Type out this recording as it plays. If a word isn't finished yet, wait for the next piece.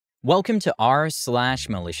Welcome to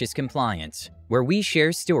r/Malicious Compliance, where we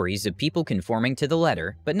share stories of people conforming to the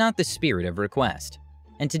letter but not the spirit of request.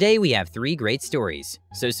 And today we have 3 great stories,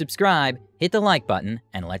 so subscribe, hit the like button,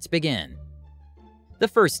 and let's begin. The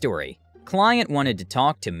first story: client wanted to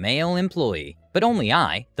talk to male employee, but only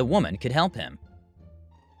I, the woman, could help him.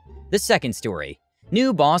 The second story: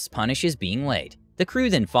 new boss punishes being late. The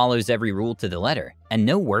crew then follows every rule to the letter, and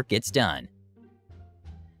no work gets done.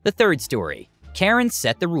 The third story: Karen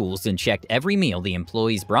set the rules and checked every meal the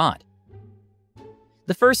employees brought.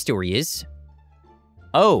 The first story is,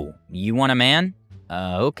 "Oh, you want a man?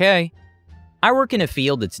 Okay." I work in a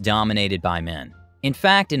field that's dominated by men. In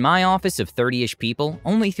fact, in my office of 30-ish people,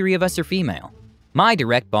 only 3 of us are female. My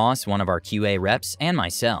direct boss, one of our QA reps, and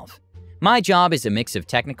myself. My job is a mix of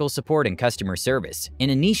technical support and customer service in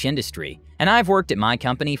a niche industry, and I've worked at my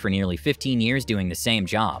company for nearly 15 years doing the same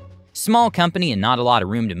job. Small company and not a lot of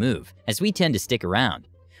room to move, as we tend to stick around.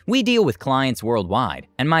 We deal with clients worldwide,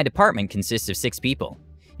 and my department consists of 6 people.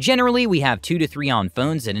 Generally, we have 2 to 3 on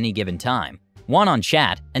phones at any given time, 1 on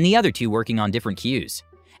chat, and the other 2 working on different queues.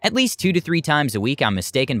 At least 2 to 3 times a week, I'm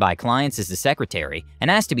mistaken by clients as the secretary and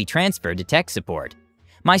asked to be transferred to tech support.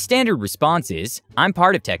 My standard response is, "I'm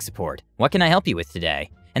part of tech support. What can I help you with today?"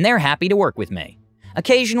 And they're happy to work with me.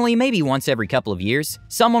 Occasionally, maybe once every couple of years,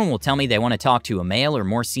 someone will tell me they want to talk to a male or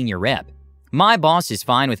more senior rep. My boss is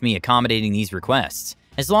fine with me accommodating these requests,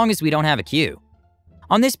 as long as we don't have a queue.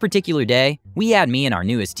 On this particular day, we had me and our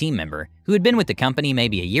newest team member, who had been with the company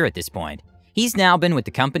maybe a year at this point. He's now been with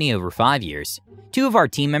the company over 5 years. 2 of our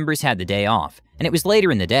team members had the day off, and it was later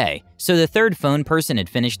in the day, so the third phone person had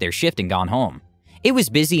finished their shift and gone home. It was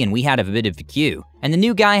busy and we had a bit of a queue, and the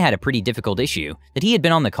new guy had a pretty difficult issue that he had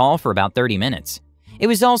been on the call for about 30 minutes. It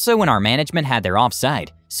was also when our management had their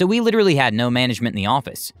off-site, so we literally had no management in the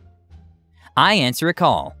office. I answer a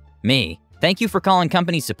call. Me: "Thank you for calling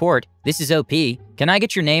company support. This is OP. Can I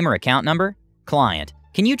get your name or account number?" Client: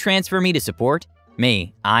 "Can you transfer me to support?"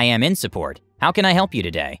 Me: "I am in support. How can I help you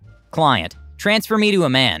today?" Client: "Transfer me to a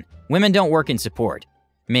man. Women don't work in support."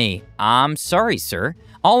 Me: "I'm sorry, sir.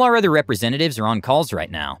 All our other representatives are on calls right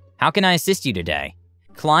now. How can I assist you today?"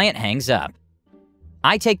 Client hangs up.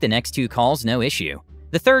 I take the next 2 calls, no issue.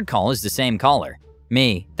 The third call is the same caller.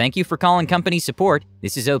 Me: "Thank you for calling company support.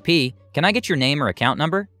 This is OP. Can I get your name or account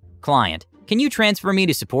number?" Client: "Can you transfer me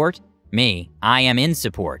to support?" Me: "I am in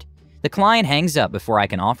support." The client hangs up before I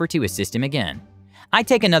can offer to assist him again. I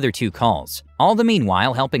take another 2 calls, all the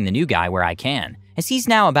meanwhile helping the new guy where I can, as he's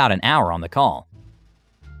now about an hour on the call.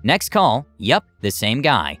 Next call: "Yup, the same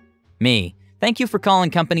guy." Me: "Thank you for calling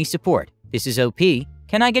company support. This is OP.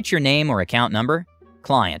 Can I get your name or account number?"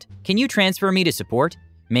 Client: "Can you transfer me to support?"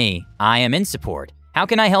 Me: "I am in support. How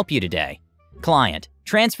can I help you today?" Client: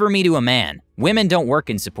 "Transfer me to a man. Women don't work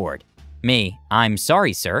in support." Me: "I'm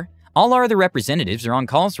sorry, sir. All our other representatives are on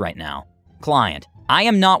calls right now." Client: "I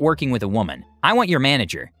am not working with a woman. I want your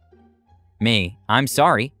manager." Me: "I'm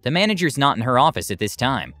sorry. The manager's not in her office at this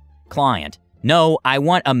time." Client: "No, I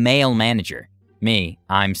want a male manager." Me: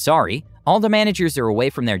 "I'm sorry. All the managers are away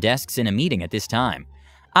from their desks in a meeting at this time.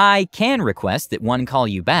 I can request that one call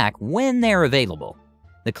you back when they're available."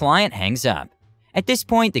 The client hangs up. At this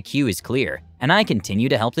point, the queue is clear, and I continue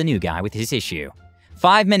to help the new guy with his issue.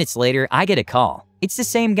 5 minutes later, I get a call. It's the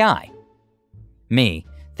same guy. Me: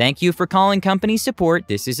 "Thank you for calling company support.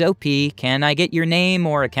 This is OP. Can I get your name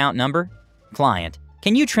or account number?" Client: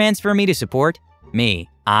 "Can you transfer me to support?" Me: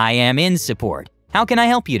 "I am in support. How can I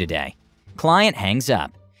help you today?" Client hangs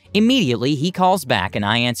up. Immediately, he calls back and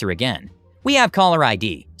I answer again. We have caller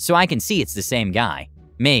ID, so I can see it's the same guy.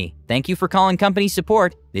 Me: "Thank you for calling company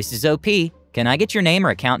support. This is OP. Can I get your name or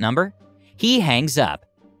account number?" He hangs up.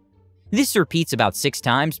 This repeats about 6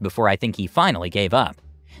 times before I think he finally gave up.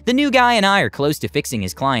 The new guy and I are close to fixing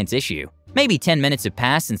his client's issue. Maybe 10 minutes have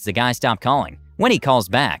passed since the guy stopped calling, when he calls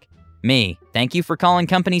back. Me: "Thank you for calling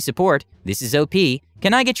company support. This is OP.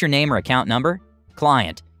 Can I get your name or account number?"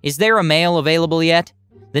 Client: "Is there a male available yet?"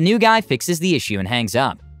 The new guy fixes the issue and hangs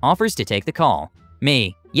up, offers to take the call.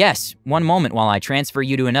 Me: "Yes, one moment while I transfer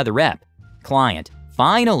you to another rep." Client: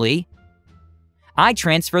 "Finally." I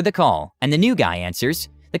transfer the call, and the new guy answers.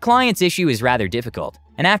 The client's issue is rather difficult,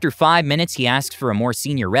 and after 5 minutes he asks for a more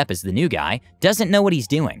senior rep as the new guy doesn't know what he's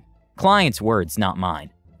doing. Client's words, not mine.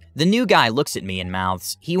 The new guy looks at me and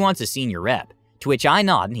mouths, he wants a senior rep, to which I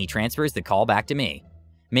nod and he transfers the call back to me.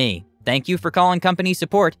 Me: "Thank you for calling company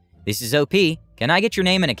support. This is OP. Can I get your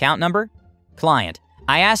name and account number?" Client: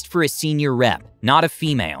 "I asked for a senior rep, not a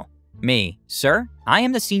female." Me: "Sir, I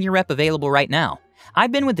am the senior rep available right now.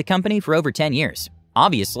 I've been with the company for over 10 years.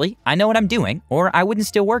 Obviously, I know what I'm doing, or I wouldn't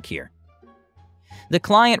still work here." The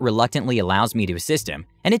client reluctantly allows me to assist him,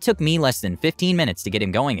 and it took me less than 15 minutes to get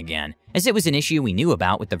him going again, as it was an issue we knew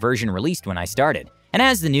about with the version released when I started, and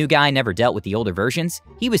as the new guy never dealt with the older versions,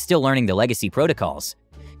 he was still learning the legacy protocols.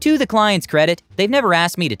 To the client's credit, they've never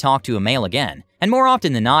asked me to talk to a male again, and more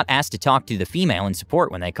often than not asked to talk to the female in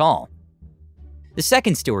support when they call. The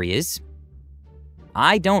second story is,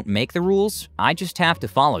 I don't make the rules, I just have to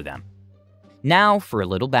follow them. Now for a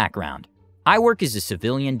little background. I work as a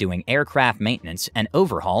civilian doing aircraft maintenance and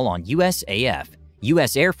overhaul on USAF,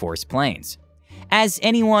 U.S. Air Force planes. As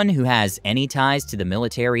anyone who has any ties to the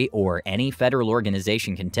military or any federal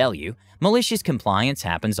organization can tell you, malicious compliance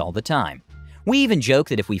happens all the time. We even joke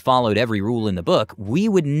that if we followed every rule in the book, we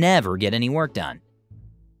would never get any work done.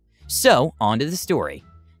 So, on to the story.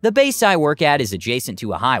 The base I work at is adjacent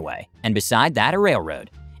to a highway, and beside that a railroad.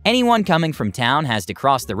 Anyone coming from town has to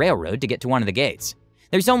cross the railroad to get to one of the gates.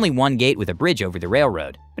 There's only one gate with a bridge over the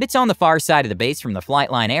railroad, but it's on the far side of the base from the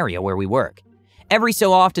flight line area where we work. Every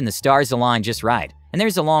so often the stars align just right, and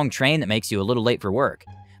there's a long train that makes you a little late for work.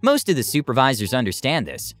 Most of the supervisors understand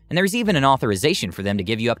this, and there's even an authorization for them to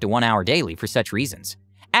give you up to 1 hour daily for such reasons.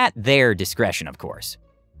 At their discretion, of course.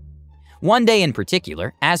 One day in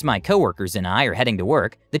particular, as my coworkers and I are heading to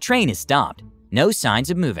work, the train is stopped. No signs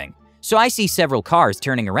of moving. So I see several cars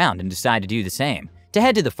turning around and decide to do the same, to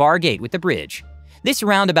head to the far gate with the bridge. This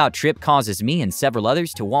roundabout trip causes me and several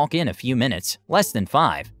others to walk in a few minutes, less than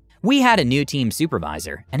 5. We had a new team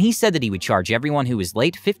supervisor, and he said that he would charge everyone who was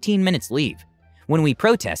late 15 minutes leave. When we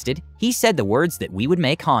protested, he said the words that we would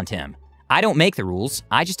make haunt him. I don't make the rules,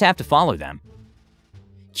 I just have to follow them.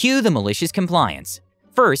 Cue the malicious compliance.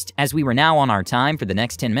 First, as we were now on our time for the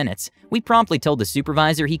next 10 minutes, we promptly told the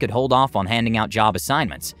supervisor he could hold off on handing out job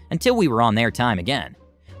assignments until we were on their time again.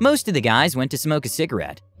 Most of the guys went to smoke a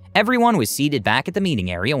cigarette. Everyone was seated back at the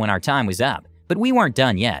meeting area when our time was up, but we weren't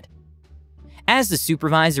done yet. As the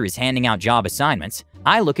supervisor is handing out job assignments,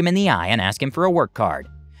 I look him in the eye and ask him for a work card.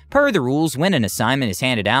 Per the rules, when an assignment is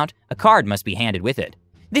handed out, a card must be handed with it.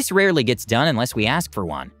 This rarely gets done unless we ask for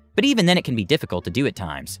one, but even then it can be difficult to do at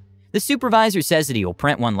times. The supervisor says that he will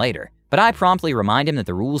print one later, but I promptly remind him that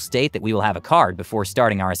the rules state that we will have a card before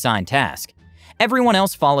starting our assigned task. Everyone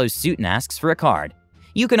else follows suit and asks for a card.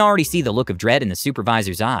 You can already see the look of dread in the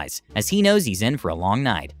supervisor's eyes, as he knows he's in for a long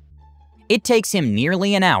night. It takes him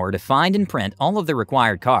nearly an hour to find and print all of the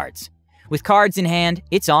required cards. With cards in hand,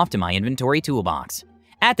 it's off to my inventory toolbox.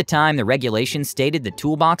 At the time, the regulations stated that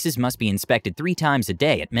toolboxes must be inspected 3 times a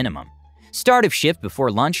day at minimum. Start of shift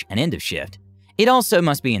before lunch and end of shift. It also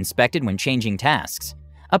must be inspected when changing tasks.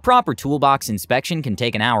 A proper toolbox inspection can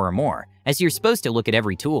take an hour or more, as you're supposed to look at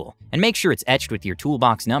every tool and make sure it's etched with your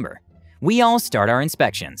toolbox number. We all start our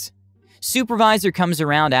inspections. Supervisor comes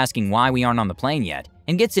around asking why we aren't on the plane yet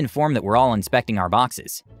and gets informed that we're all inspecting our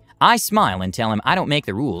boxes. I smile and tell him I don't make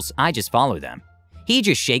the rules, I just follow them. He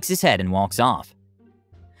just shakes his head and walks off.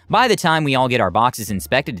 By the time we all get our boxes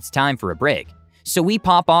inspected, it's time for a break. So we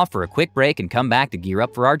pop off for a quick break and come back to gear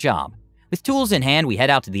up for our job. With tools in hand, we head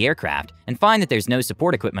out to the aircraft and find that there's no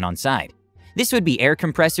support equipment on site. This would be air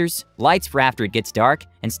compressors, lights for after it gets dark,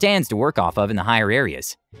 and stands to work off of in the higher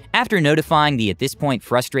areas. After notifying the at this point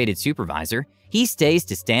frustrated supervisor, he stays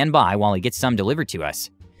to stand by while he gets some delivered to us.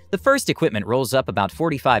 The first equipment rolls up about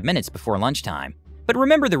 45 minutes before lunchtime. But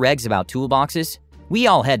remember the regs about toolboxes? We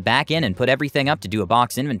all head back in and put everything up to do a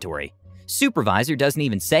box inventory. Supervisor doesn't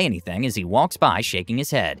even say anything as he walks by shaking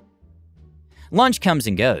his head. Lunch comes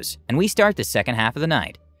and goes, and we start the second half of the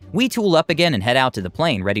night. We tool up again and head out to the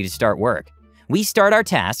plane ready to start work. We start our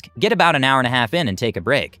task, get about an hour and a half in and take a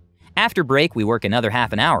break. After break, we work another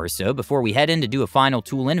half an hour or so before we head in to do a final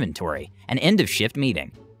tool inventory, an end of shift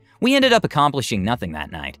meeting. We ended up accomplishing nothing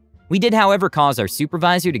that night. We did, however, cause our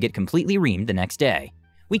supervisor to get completely reamed the next day.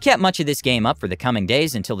 We kept much of this game up for the coming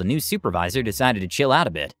days until the new supervisor decided to chill out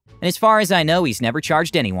a bit, and as far as I know, he's never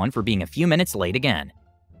charged anyone for being a few minutes late again.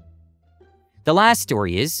 The last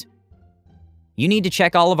story is, you need to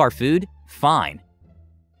check all of our food? Fine.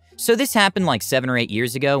 So this happened like 7 or 8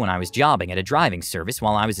 years ago when I was jobbing at a driving service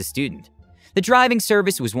while I was a student. The driving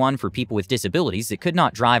service was one for people with disabilities that could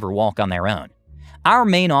not drive or walk on their own. Our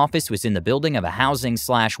main office was in the building of a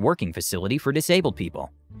housing/working facility for disabled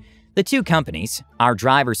people. The two companies, our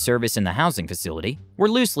driver service and the housing facility, were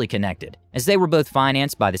loosely connected, as they were both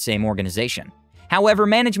financed by the same organization. However,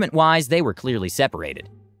 management-wise, they were clearly separated.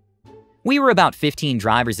 We were about 15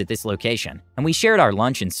 drivers at this location, and we shared our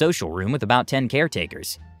lunch and social room with about 10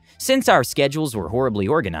 caretakers. Since our schedules were horribly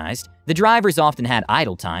organized, the drivers often had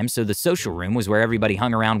idle time, so the social room was where everybody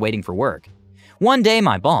hung around waiting for work. One day,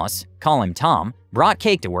 my boss, call him Tom, brought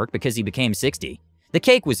cake to work because he became 60. The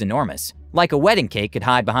cake was enormous. Like a wedding cake could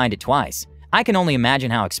hide behind it twice. I can only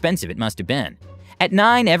imagine how expensive it must have been. At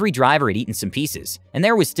 9, every driver had eaten some pieces, and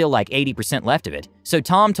there was still like 80% left of it, so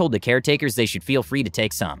Tom told the caretakers they should feel free to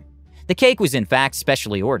take some. The cake was in fact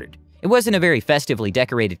specially ordered. It wasn't a very festively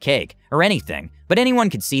decorated cake or anything, but anyone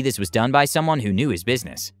could see this was done by someone who knew his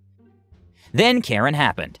business. Then Karen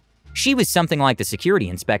happened. She was something like the security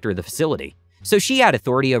inspector of the facility, so she had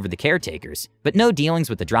authority over the caretakers, but no dealings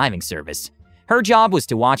with the driving service. Her job was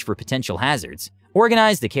to watch for potential hazards,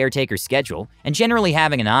 organize the caretaker's schedule, and generally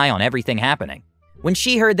having an eye on everything happening. When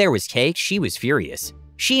she heard there was cake, she was furious.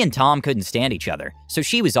 She and Tom couldn't stand each other, so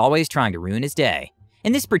she was always trying to ruin his day.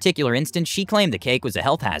 In this particular instance, she claimed the cake was a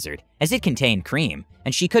health hazard, as it contained cream,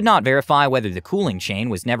 and she could not verify whether the cooling chain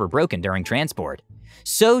was never broken during transport.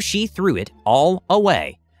 So she threw it all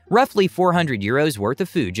away. Roughly 400 euros worth of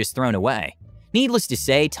food just thrown away. Needless to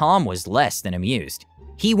say, Tom was less than amused.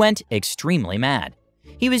 He went extremely mad.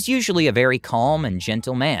 He was usually a very calm and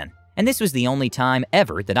gentle man, and this was the only time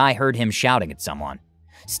ever that I heard him shouting at someone.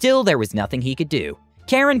 Still, there was nothing he could do.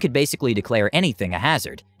 Karen could basically declare anything a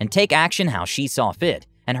hazard and take action how she saw fit,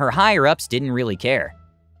 and her higher-ups didn't really care.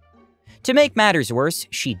 To make matters worse,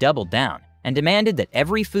 she doubled down and demanded that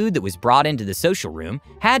every food that was brought into the social room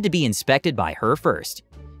had to be inspected by her first.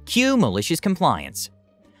 Cue malicious compliance.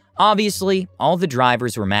 Obviously, all the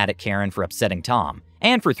drivers were mad at Karen for upsetting Tom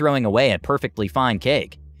and for throwing away a perfectly fine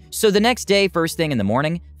cake. So the next day, first thing in the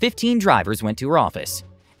morning, 15 drivers went to her office,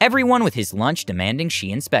 everyone with his lunch demanding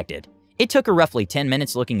she inspected. It took her roughly 10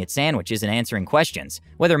 minutes looking at sandwiches and answering questions,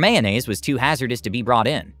 whether mayonnaise was too hazardous to be brought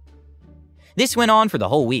in. This went on for the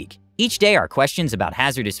whole week, each day our questions about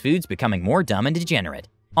hazardous foods becoming more dumb and degenerate.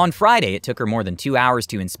 On Friday, it took her more than 2 hours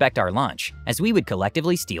to inspect our lunch, as we would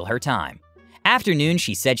collectively steal her time. After noon,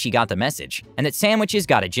 she said she got the message, and that sandwiches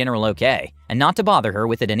got a general okay, and not to bother her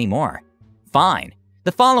with it anymore. Fine.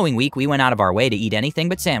 The following week, we went out of our way to eat anything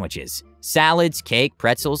but sandwiches. Salads, cake,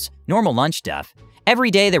 pretzels, normal lunch stuff.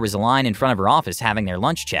 Every day there was a line in front of her office having their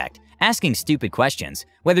lunch checked, asking stupid questions,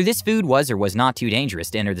 whether this food was or was not too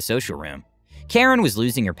dangerous to enter the social room. Karen was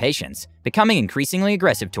losing her patience, becoming increasingly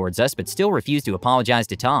aggressive towards us but still refused to apologize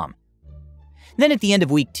to Tom. Then at the end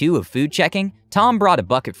of week 2 of food checking, Tom brought a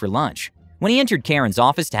bucket for lunch. When he entered Karen's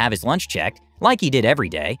office to have his lunch checked, like he did every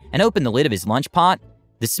day, and opened the lid of his lunch pot,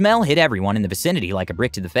 the smell hit everyone in the vicinity like a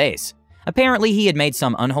brick to the face. Apparently, he had made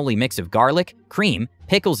some unholy mix of garlic, cream,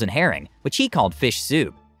 pickles, and herring, which he called fish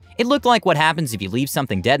soup. It looked like what happens if you leave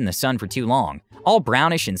something dead in the sun for too long, all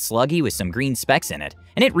brownish and sluggy with some green specks in it,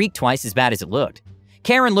 and it reeked twice as bad as it looked.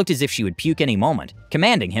 Karen looked as if she would puke any moment,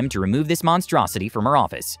 commanding him to remove this monstrosity from her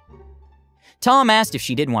office. Tom asked if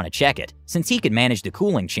she didn't want to check it, since he could manage the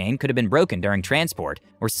cooling chain could have been broken during transport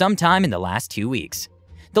or sometime in the last 2 weeks.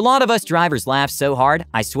 The lot of us drivers laughed so hard,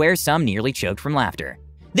 I swear some nearly choked from laughter.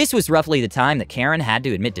 This was roughly the time that Karen had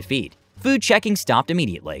to admit defeat. Food checking stopped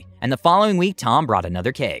immediately, and the following week Tom brought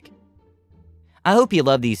another cake. I hope you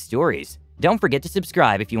love these stories. Don't forget to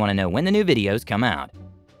subscribe if you want to know when the new videos come out.